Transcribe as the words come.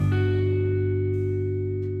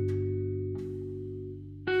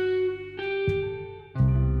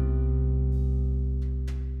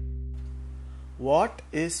What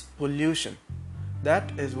is pollution?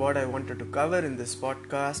 That is what I wanted to cover in this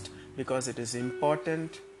podcast because it is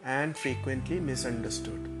important and frequently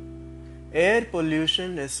misunderstood. Air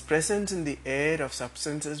pollution is presence in the air of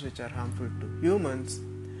substances which are harmful to humans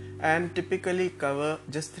and typically cover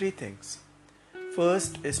just three things.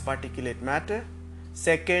 First is particulate matter,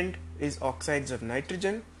 second is oxides of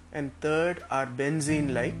nitrogen, and third are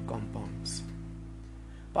benzene-like compounds.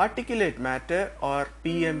 Particulate matter or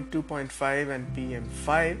PM 2.5 and PM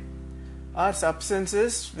 5 are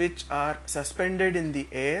substances which are suspended in the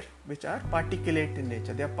air, which are particulate in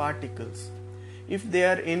nature. They are particles. If they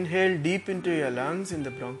are inhaled deep into your lungs in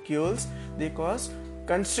the bronchioles, they cause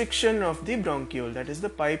constriction of the bronchiole, that is the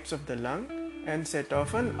pipes of the lung, and set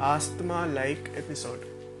off an asthma-like episode.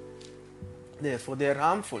 Therefore, they are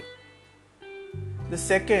harmful. The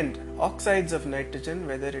second, oxides of nitrogen,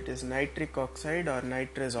 whether it is nitric oxide or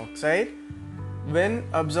nitrous oxide, when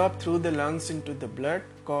absorbed through the lungs into the blood,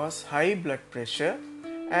 cause high blood pressure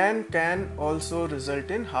and can also result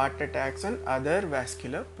in heart attacks and other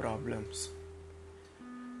vascular problems.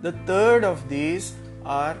 The third of these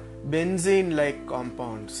are benzene-like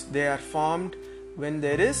compounds. They are formed when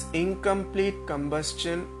there is incomplete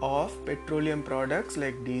combustion of petroleum products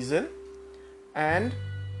like diesel, and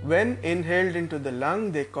when inhaled into the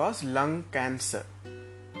lung, they cause lung cancer.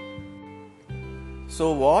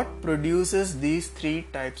 So what produces these three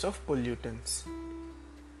types of pollutants?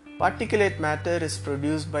 Particulate matter is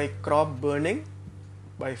produced by crop burning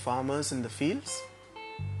by farmers in the fields.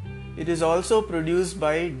 It is also produced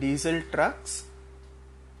by diesel trucks.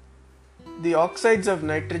 The oxides of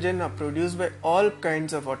nitrogen are produced by all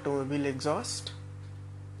kinds of automobile exhaust.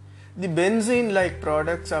 The benzene-like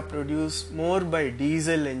products are produced more by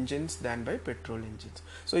diesel engines than by petrol engines.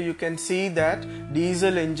 So you can see that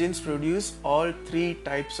diesel engines produce all three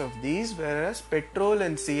types of these, whereas petrol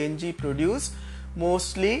and CNG produce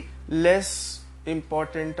mostly less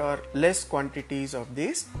important or less quantities of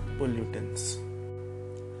these pollutants.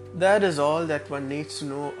 That is all that one needs to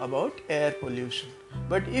know about air pollution.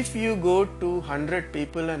 But if you go to 100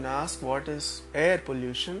 people and ask what is air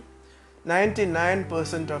pollution,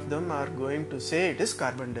 99% of them are going to say it is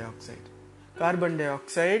carbon dioxide. Carbon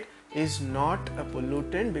dioxide is not a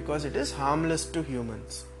pollutant because it is harmless to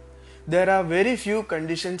humans. There are very few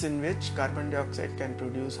conditions in which carbon dioxide can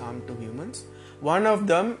produce harm to humans. One of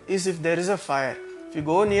them is if there is a fire. If you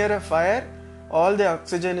go near a fire, all the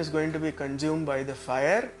oxygen is going to be consumed by the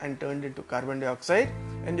fire and turned into carbon dioxide,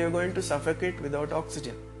 and you are going to suffocate without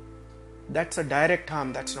oxygen. That's a direct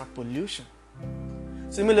harm, that's not pollution.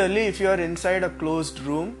 Similarly, if you are inside a closed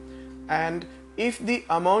room and if the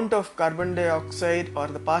amount of carbon dioxide or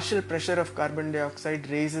the partial pressure of carbon dioxide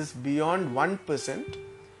raises beyond 1%,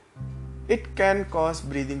 it can cause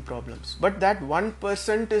breathing problems. But that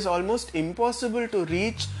 1% is almost impossible to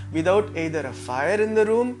reach without either a fire in the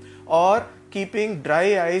room or keeping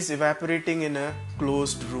dry ice evaporating in a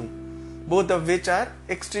closed room. Both of which are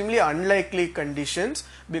extremely unlikely conditions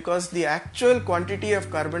because the actual quantity of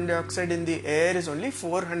carbon dioxide in the air is only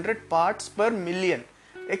 400 parts per million.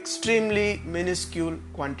 Extremely minuscule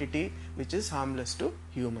quantity which is harmless to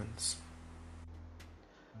humans.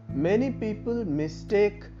 Many people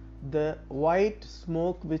mistake the white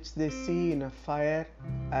smoke which they see in a fire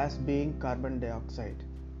as being carbon dioxide.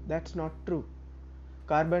 That's not true.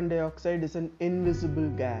 Carbon dioxide is an invisible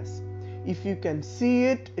gas. If you can see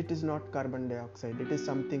it, it is not carbon dioxide, it is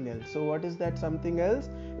something else. So what is that something else?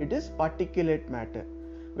 It is particulate matter.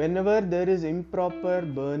 Whenever there is improper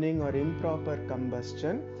burning or improper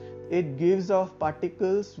combustion, it gives off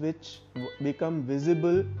particles which become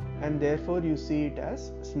visible and therefore you see it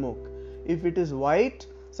as smoke. If it is white,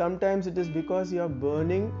 sometimes it is because you are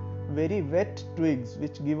burning very wet twigs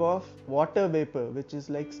which give off water vapor, which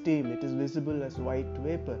is like steam. It is visible as white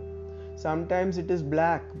vapor. Sometimes it is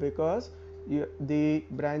black because the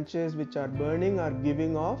branches which are burning are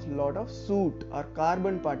giving off a lot of soot or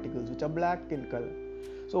carbon particles which are black in color.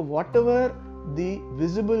 So whatever the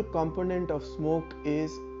visible component of smoke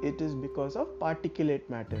is, it is because of particulate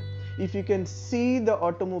matter. If you can see the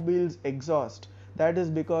automobile's exhaust, that is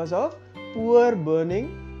because of poor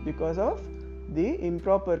burning, because of the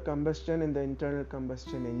improper combustion in the internal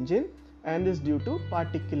combustion engine, and is due to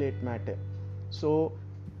particulate matter. So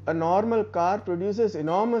a normal car produces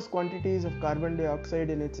enormous quantities of carbon dioxide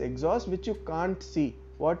in its exhaust which you can't see.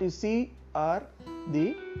 What you see are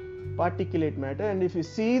the particulate matter, and if you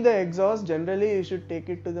see the exhaust, generally you should take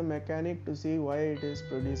it to the mechanic to see why it is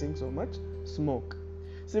producing so much smoke.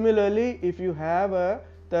 Similarly, if you have a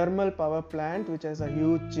thermal power plant which has a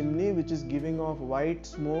huge chimney which is giving off white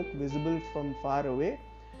smoke visible from far away,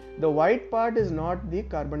 The white part is not the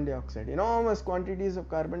carbon dioxide. Enormous quantities of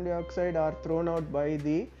carbon dioxide are thrown out by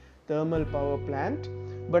the thermal power plant,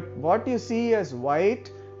 but what you see as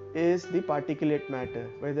white is the particulate matter,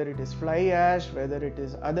 whether it is fly ash, whether it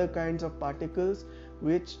is other kinds of particles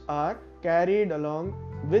which are carried along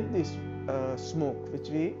with this smoke, which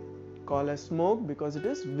we call as smoke because it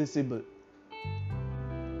is visible.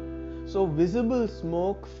 So visible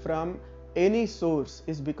smoke from any source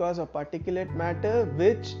is because of particulate matter,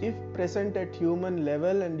 which if present at human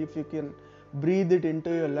level and if you can breathe it into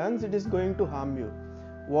your lungs, it is going to harm you.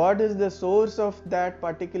 What is the source of that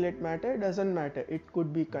particulate matter? Doesn't matter. It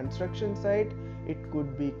could be construction site, it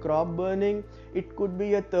could be crop burning, it could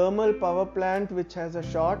be a thermal power plant which has a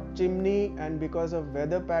short chimney, and because of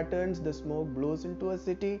weather patterns the smoke blows into a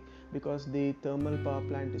city because the thermal power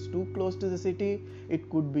plant is too close to the city. It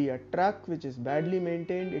could be a truck which is badly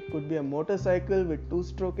maintained, it could be a motorcycle with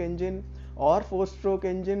 2-stroke engine or 4-stroke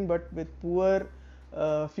engine but with poor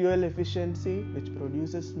fuel efficiency, which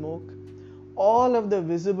produces smoke. All of the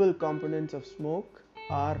visible components of smoke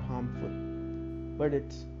are harmful, but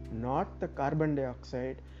it's not the carbon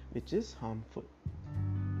dioxide which is harmful.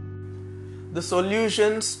 The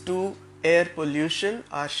solutions to air pollution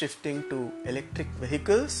are shifting to electric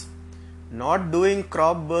vehicles, not doing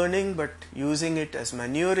crop burning but using it as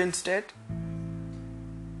manure instead,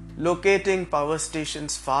 locating power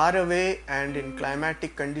stations far away and in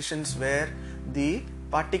climatic conditions where the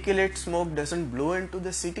particulate smoke doesn't blow into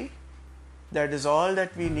the city. That is all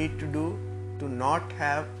that we need to do to not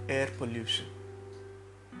have air pollution.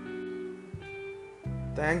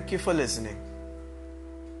 Thank you for listening.